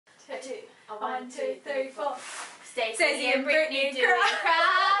two. One, two, three, four. Stacey and Brittany doing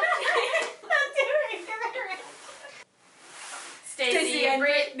craft. Stacey and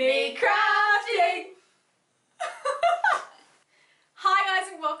Brittany crafting. Hi guys,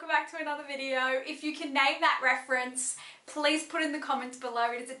 and welcome back to another video. If you can name that reference, please put in the comments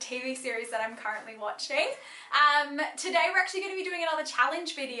below. It is a TV series that I'm currently watching. Today we're actually going to be doing another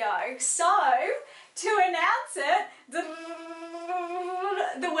challenge video. So, to announce it, the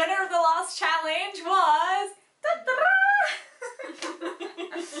winner of the last challenge was...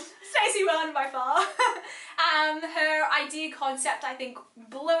 Stacey won by far. Her idea concept, I think,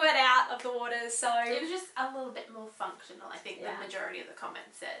 blew it out of the waters, so... It was just a little bit more functional, I think the majority of the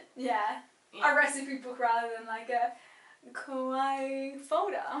comments said. Yeah. A recipe book rather than like a kawaii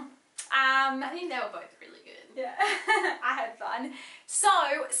folder. I think they were both really good. Yeah, I had fun.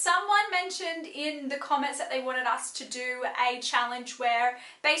 So, someone mentioned in the comments that they wanted us to do a challenge where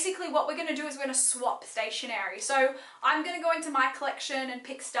basically what we're going to do is we're going to swap stationery. So, I'm going to go into my collection and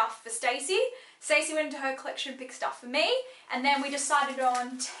pick stuff for Stacey. Stacey went into her collection and picked stuff for me. And then we decided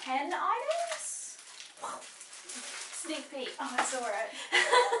on 10 items. Sneak peek. Oh, that's alright.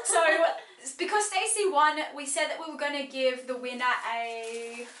 So, because Stacey won, we said that we were going to give the winner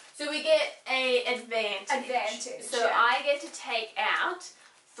a... So we get a advantage. So yeah. I get to take out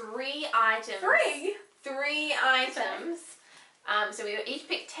 3 items. 3? 3 items. So we each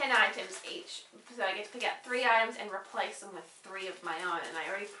pick 10 items each. So I get to pick out 3 items and replace them with 3 of my own. And I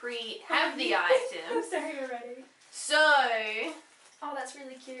already have the items. So you're ready. So... Oh, that's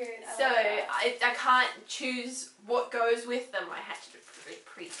really cute. I can't choose what goes with them. I had to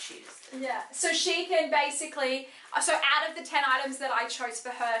pre-choose them. Yeah. So she can basically... So out of the 10 items that I chose for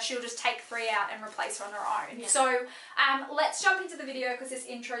her, she'll just take 3 out and replace her on her own. Yeah. So let's jump into the video because this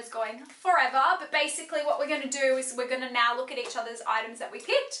intro is going forever. But basically what we're going to do is we're going to now look at each other's items that we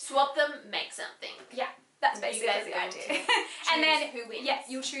picked. Swap them, make something. Yeah. That's basically the idea. And then who wins. Yeah,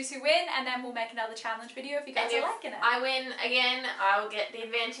 you'll choose who win, and then we'll make another challenge video if you guys are liking it. I win again, I'll get the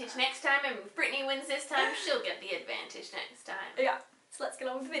advantage next time, and if Brittany wins this time, she'll get the advantage next time. Yeah. So let's get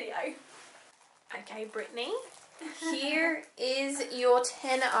on with the video. Okay, Brittany, here is your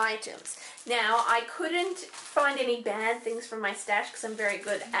 10 items. Now, I couldn't find any bad things from my stash because I'm very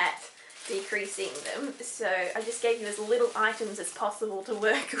good at decreasing them, so I just gave you as little items as possible to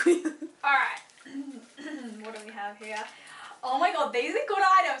work with. Alright. What do we have here? Oh my god, these are good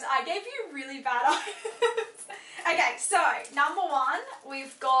items. I gave you really bad items. Okay, so number 1,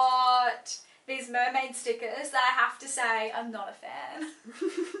 we've got these mermaid stickers that I have to say I'm not a fan.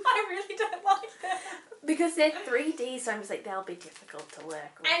 I really don't like them. Because they're 3D, so I'm just like, they'll be difficult to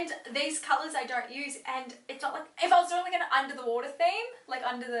work with. And these colours I don't use, and it's not like, if I was doing like an under the water theme, like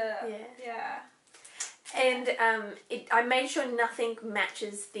under the... Yeah. And I made sure nothing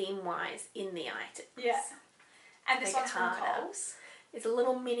matches theme-wise in the items. Yeah. And this one's from Coles. It's a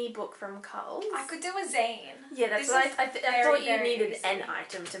little mini book from Coles. I could do a zine. Yeah, that's what I thought you needed an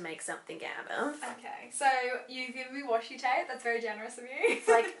item to make something out of. Okay, so you give me washi tape. That's very generous of you. It's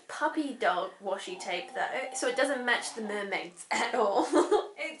like puppy dog washi tape though, so it doesn't match the mermaids at all.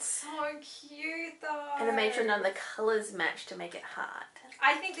 It's so cute though. And I made sure none of the colours match to make it hard.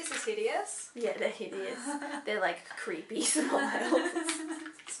 I think this is hideous. Yeah, they're hideous. They're like creepy smiles.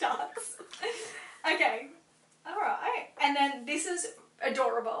 Starts. Okay. Alright. And then this is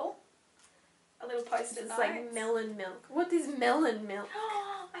adorable. A little post-it note. It's like melon milk. What is melon milk?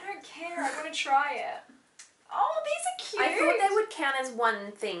 I don't care. I want to try it. Oh, these are cute. I thought they would count as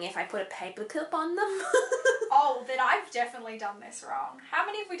one thing if I put a paper clip on them. Oh, then I've definitely done this wrong. How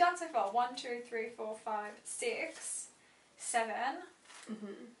many have we done so far? 1, 2, 3, 4, 5, 6, 7.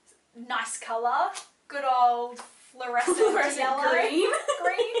 Mm-hmm. Nice colour. Good old fluorescent yellow. Green.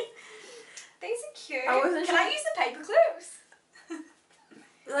 Green. These are cute. I wasn't Can I use the paper clips?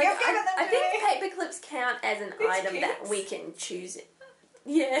 Like, I think paper clips count as an item that we can choose it.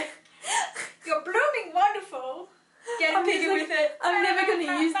 Yeah. You're blooming wonderful. Get piggy with it. I'm never going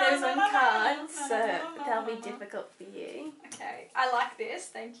to use those on cards, so that'll be difficult for you. Okay. I like this.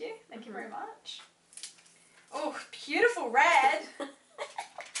 Thank you. Thank you very much. Oh, beautiful red.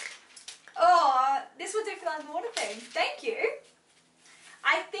 Oh, this would do for that water thing. Thank you.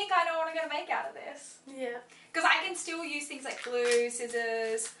 I think I know what I'm going to make out of this. Yeah. Because I can still use things like glue,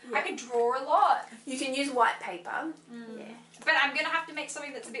 scissors. Yeah. I can draw a lot. You can use white paper. Yeah. But I'm going to have to make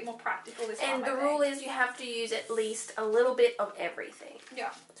something that's a bit more practical this time. And the rule is you have to use at least a little bit of everything.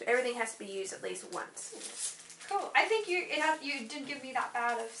 Yeah. So everything has to be used at least once. Cool. I think you didn't give me that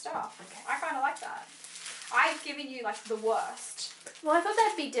bad of stuff. Okay. I kind of like that. I've given you like the worst. Well, I thought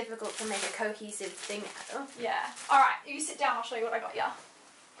that'd be difficult to make a cohesive thing out of. Yeah. Alright, you sit down, I'll show you what I got ya.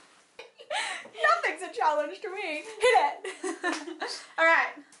 a challenge to me. Hit it.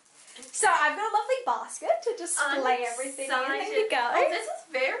 Alright. So I've got a lovely basket to display everything in. There you go. Oh, this is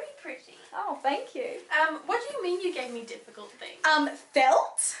very pretty. Oh, thank you. What do you mean you gave me difficult things?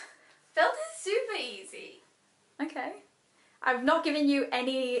 Felt? Felt is super easy. Okay. I've not given you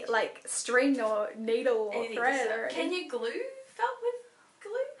any, like, string or needle or Anything thread to or anything. Can you glue felt with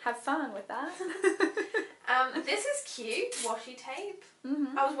glue? Have fun with that. This is cute. Washi tape.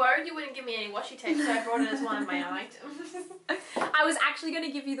 Mm-hmm. I was worried you wouldn't give me any washi tape, so I brought it as one of my items. I was actually going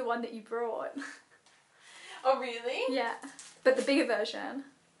to give you the one that you brought. Oh, really? Yeah. But the bigger version.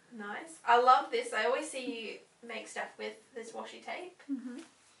 Nice. I love this. I always see you make stuff with this washi tape. Mm-hmm.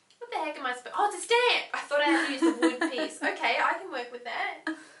 What the heck am I supposed... Oh, it's a stamp! I thought I had to use the wood piece. Okay, I can work with that.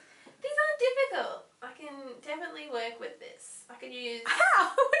 These aren't difficult. I can definitely work with this. I could use... How?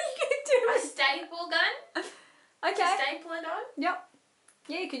 What are you going to do a with staple gun. Okay. To staple it on. Yep.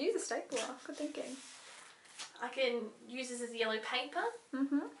 Yeah, you could use a stapler. Good thinking. I can use this as yellow paper.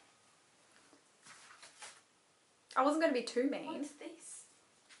 Mm-hmm. I wasn't going to be too mean. What's this?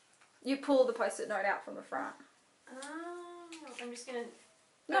 You pull the post-it note out from the front. Oh, I'm just going to...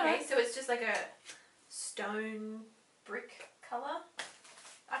 No. Okay, so it's just like a stone brick colour.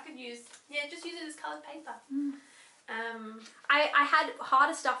 I could use... Yeah, just use it as coloured paper. Mm. I had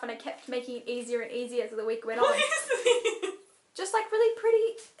harder stuff and I kept making it easier and easier as the week went on. What is this? Just like really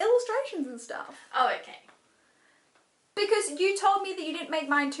pretty illustrations and stuff. Oh, okay. Because you told me that you didn't make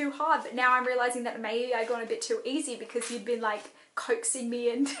mine too hard, but now I'm realising that maybe I got a bit too easy because you'd been like coaxing me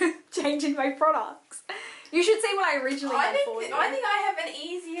into changing my products. You should see what I originally had for you. I think I have an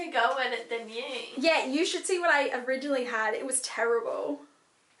easier go at it than you. Yeah, you should see what I originally had. It was terrible.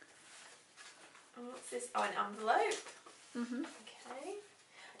 What's this? Oh, an envelope. Mm-hmm. Okay.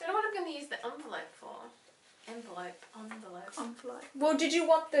 I don't know what I'm going to use the envelope for. Envelope. Envelope. Well, did you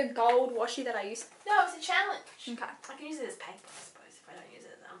want the gold washi that I used? No, it's a challenge. Okay. I can use it as paper, I suppose, if I don't use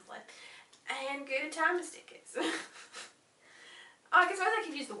it as an envelope. And Gudetama stickers. Oh, I suppose I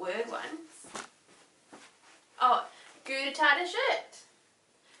could use the word ones. Oh, Gudetama shirt.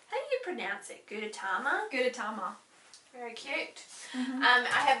 How do you pronounce it? Gudetama? Gudetama. Very cute. Mm-hmm.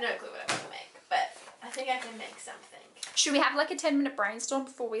 I have no clue what I'm going to make, but I think I can make something. Should we have like a 10-minute brainstorm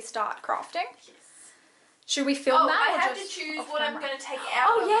before we start crafting? Yes. Should we film that? I or have to just choose off what I'm camera? going to take out.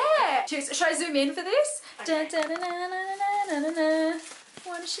 Oh yeah! Should I zoom in for this? Okay.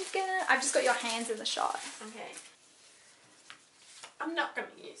 What is she gonna... I've just got your hands in the shot. Okay. I'm not going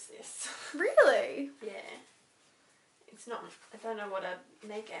to use this. Really? Yeah. It's not... I don't know what I'd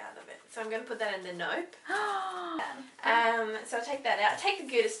make out of it. So I'm going to put that in the nope. So I'll take that out. Take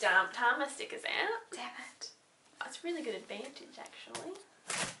the Gudetama stickers out. Damn it. Oh, it's a really good advantage, actually.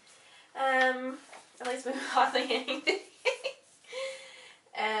 At least with hardly anything.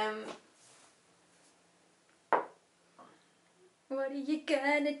 What are you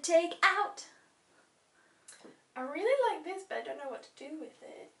gonna take out? I really like this, but I don't know what to do with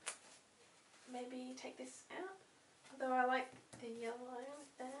it. Maybe take this out. Although I like the yellow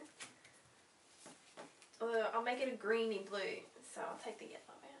with that. Although I'll make it a greeny blue, so I'll take the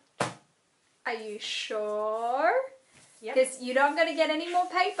yellow out. Are you sure? Yep. Because you're not gonna get any more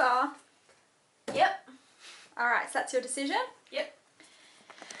paper. Yep. Alright, so that's your decision? Yep.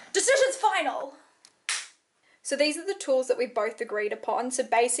 Decision's final! So these are the tools that we both agreed upon. So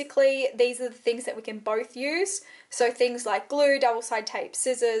basically, these are the things that we can both use. So things like glue, double-sided tape,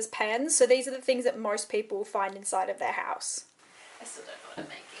 scissors, pens. So these are the things that most people will find inside of their house. I still don't know what I'm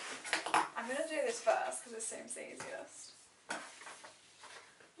making. I'm going to do this first because it seems the easiest.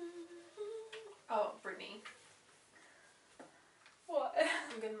 Oh, Brittany. What?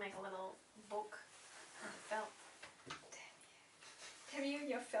 I'm going to make a little book of felt. Damn you and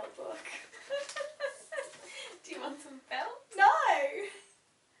your felt book. Do you want some felt? No!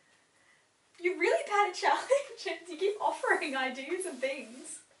 You're really bad at challenges. You keep offering ideas and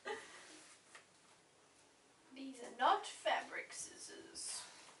things. These are not fabric scissors.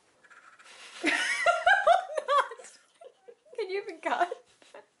 Not. Can you even cut?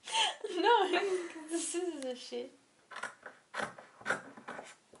 No, the scissors are shit.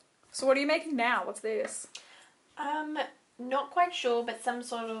 So what are you making now? What's this? Not quite sure, but some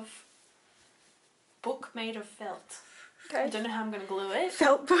sort of book made of felt. Okay. I don't know how I'm going to glue it.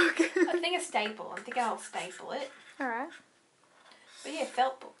 Felt book. I think a staple. I think I'll staple it. Alright. But yeah,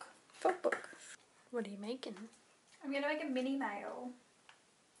 felt book. Felt book. What are you making? I'm going to make a mini mail.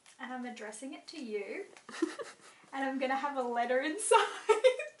 And I'm addressing it to you. And I'm going to have a letter inside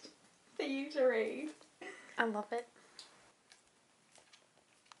for you to read. I love it.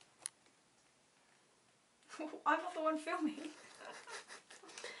 I'm not the one filming.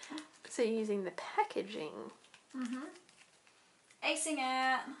 So you're using the packaging. Mm-hmm. Acing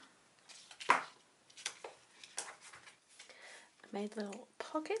it. I made little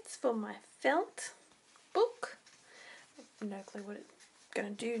pockets for my felt book. No clue what it's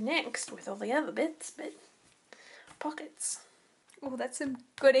going to do next with all the other bits, but pockets. Oh, that's some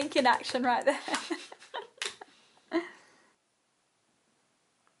good ink in action right there.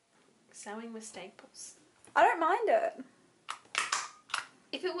 Sewing with staples. I don't mind it.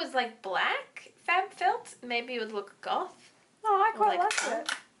 If it was like black fab felt, maybe it would look goth. Oh, I quite like like it.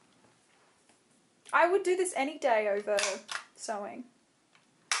 I would do this any day over sewing.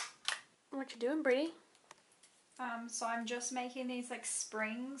 What you doing, Brittany? So I'm just making these like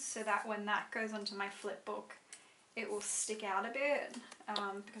springs so that when that goes onto my flip book, it will stick out a bit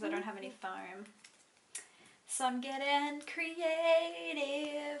because I don't have any foam. So I'm getting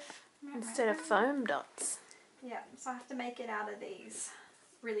creative. Instead of foam dots. Yeah, so I have to make it out of these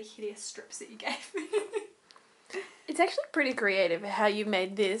really hideous strips that you gave me. It's actually pretty creative how you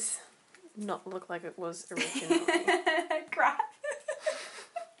made this not look like it was originally. Crap.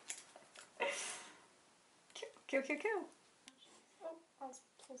 Kill. Oh, I'll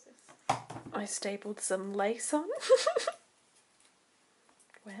pause this. I stapled some lace on.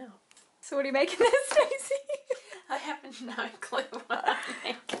 Wow. So what are you making there, Stacey? I have no clue what I'm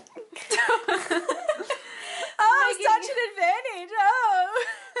making. Oh, such an advantage. Oh.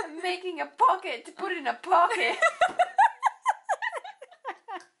 I'm making a pocket to put in a pocket.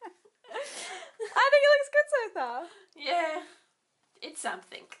 I think it looks good so far. Yeah, it's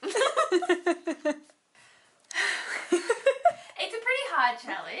something. It's a pretty hard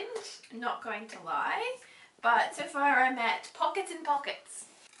challenge, not going to lie, but so far I'm at pockets and pockets.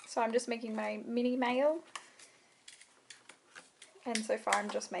 So I'm just making my mini mail. And so far I'm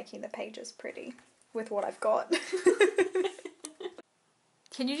just making the pages pretty with what I've got.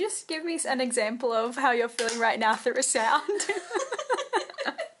 Can you just give me an example of how you're feeling right now through a sound?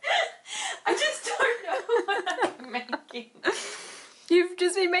 I just don't know what I'm making. You've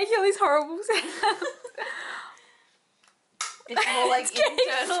just been making all these horrible sounds. It's more like it's getting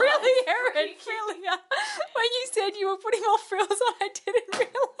internal. frillier and frillier. When you said you were putting more frills on, I didn't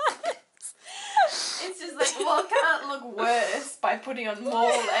realise. It's just like, well, it can't look worse by putting on more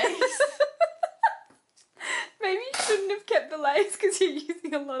lace. Maybe you shouldn't have kept the lace because you're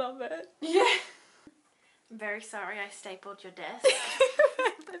using a lot of it. Yeah. I'm very sorry I stapled your desk.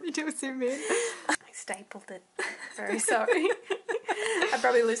 Let me do a zoom in. I stapled it. Very sorry. I'd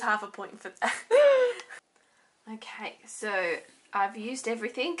probably lose half a point for that. Okay, so I've used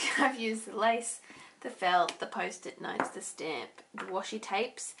everything. I've used the lace, the felt, the post-it notes, the stamp, the washi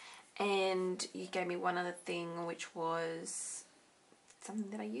tapes, and you gave me one other thing which was something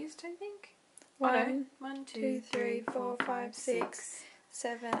that I used, I think. One, 1, 2, 3, 4, 5, 6,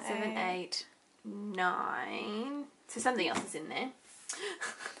 7, 8, 9. So something else is in there.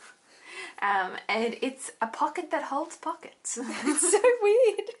 And it's a pocket that holds pockets. It's so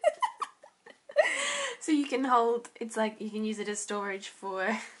weird. So you can hold, it's like you can use it as storage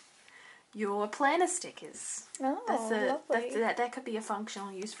for your planner stickers. Oh, lovely. That could be a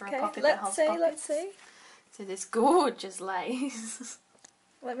functional use for a pocket that let's holds see, pockets. let's see. So this gorgeous lace.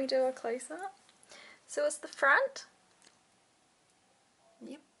 Let me do a close-up. So it's the front.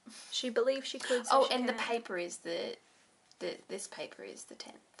 Yep. She believes she could. So Oh, she and can. the paper is this paper is the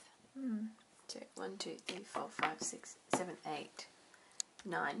 10th. So 1, 2, 3, 4, 5, 6, 7, 8,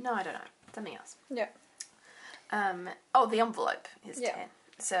 9. No, I don't know. Something else. Yeah. Oh, the envelope is 10. Yeah.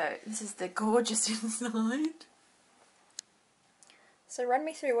 So this is the gorgeous inside. So run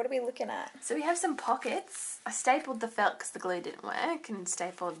me through. What are we looking at? So we have some pockets. I stapled the felt because the glue didn't work, and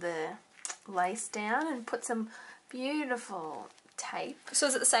stapled the lace down and put some beautiful tape. So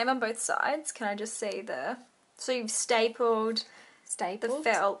is it the same on both sides? Can I just see the... So you've stapled the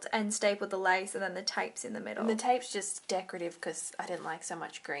felt and stapled the lace, and then the tape's in the middle. And the tape's just decorative because I didn't like so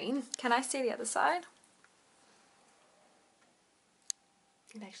much green. Can I see the other side?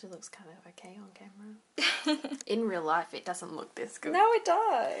 It actually looks kind of okay on camera. In real life, it doesn't look this good. No, it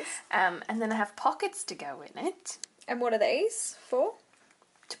does. And then I have pockets to go in it. And what are these for?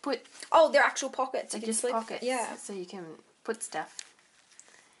 To put... Oh, they're actual pockets. They're You can just slip. pockets. Yeah. So you can put stuff.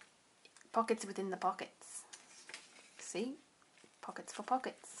 Pockets within the pockets. See? Pockets for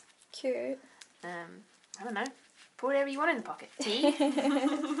pockets. Cute. I don't know. Put whatever you want in the pocket. Tea?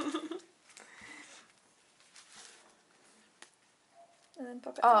 And then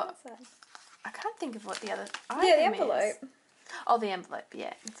pockets Oh. on the side. I can't think of what the other Yeah, the item envelope. is. Oh, the envelope,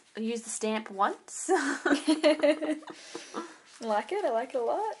 yeah. I used the stamp once. I like it. I like it a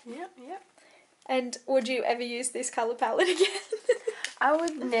lot. Yep. And would you ever use this colour palette again? I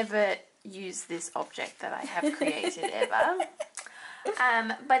would never use this object that I have created ever.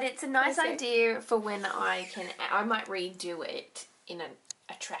 But it's a nice idea for when I might redo it in an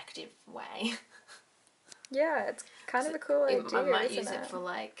attractive way. Yeah, it's kind of a cool idea, I might isn't use it for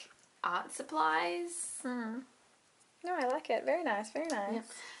like art supplies. No, I like it. Very nice, very nice. Yep.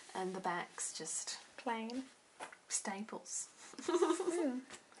 And the back's just plain staples.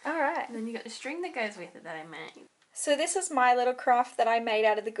 Alright. And then you got the string that goes with it that I made. So this is my little craft that I made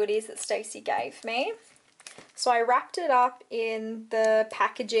out of the goodies that Stacey gave me. So I wrapped it up in the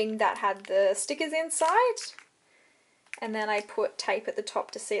packaging that had the stickers inside. And then I put tape at the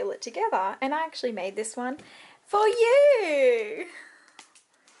top to seal it together. And I actually made this one for you!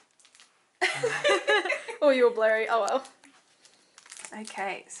 Oh, you were blurry. Oh well.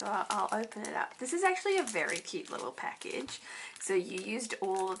 Okay, so I'll open it up. This is actually a very cute little package. So you used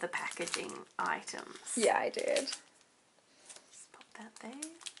all of the packaging items. Yeah, I did. Just pop that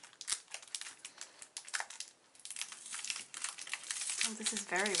there. Oh, this is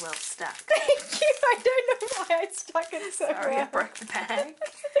very well stuck. Thank you. I don't know why I stuck it so Sorry, well. I broke the bag.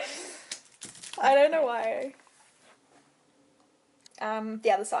 I don't know why.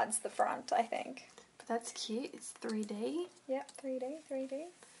 The other side's the front, I think. But that's cute. It's 3D. Yep, 3D.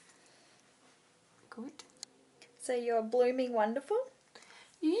 Good. So you're blooming wonderful?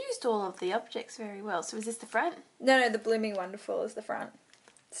 You used all of the objects very well. So is this the front? No, the blooming wonderful is the front.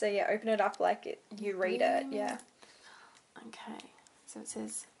 So yeah, open it up like it. You read it, yeah. Okay. So it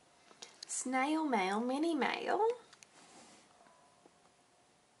says snail mail, mini mail.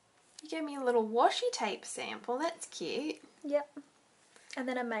 You gave me a little washi tape sample. That's cute. Yep. And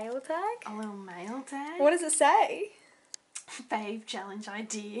then a mail tag. A little mail tag. What does it say? Babe challenge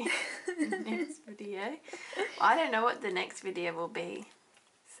idea. Next video. Well, I don't know what the next video will be.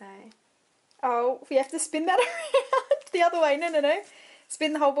 So. Oh, we have to spin that around. The other way. No.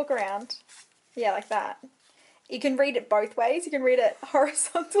 Spin the whole book around. Yeah, like that. You can read it both ways. You can read it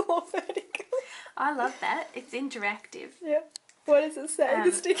horizontal or vertical. I love that. It's interactive. Yeah. What does it say?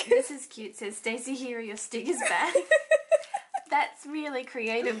 The stickers. This is cute. It says, Stacey, here are your stickers back. That's really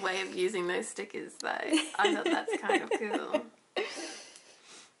creative way of using those stickers though. I thought that's kind of cool.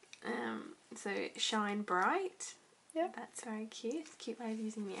 So shine bright. Yep. That's very cute. Cute way of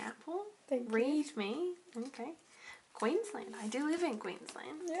using the apple. Thank you. Read me. Okay. Queensland. I do live in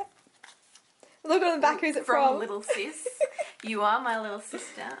Queensland. Yep. Look on the back, who's it from? Little sis. You are my little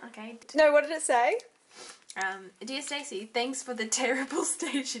sister. Okay. No, what did it say? Dear Stacey, thanks for the terrible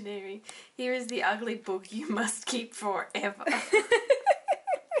stationery. Here is the ugly book you must keep forever.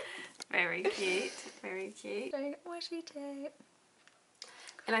 Very cute. Very cute. Washi tape.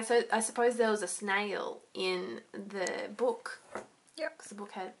 And I suppose there was a snail in the book. Yep. Because the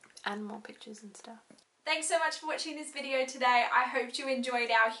book had animal pictures and stuff. Thanks so much for watching this video today. I hope you enjoyed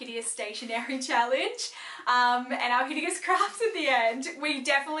our hideous stationery challenge and our hideous crafts at the end. We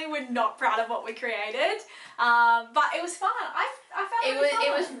definitely were not proud of what we created, but it was fun. I found it fun.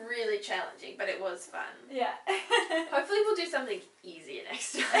 It was really challenging, but it was fun. Yeah. Hopefully we'll do something easier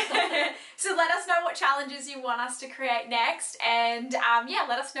next time. So let us know what challenges you want us to create next, and yeah,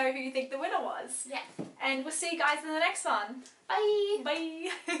 let us know who you think the winner was. Yeah. And we'll see you guys in the next one. Bye.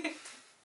 Bye.